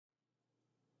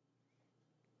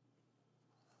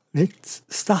Let's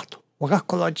start 我が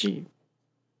こラジ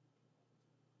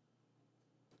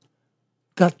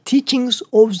The teachings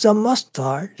of the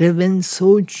Master Reven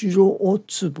Sojiro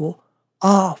Otsubo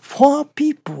are for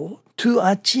people to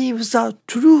achieve the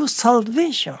true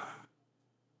salvation.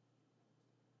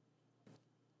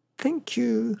 Thank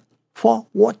you for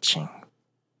watching.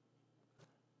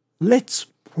 Let's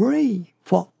pray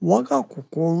for 我が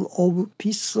心 of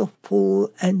peaceful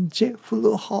and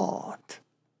joyful heart.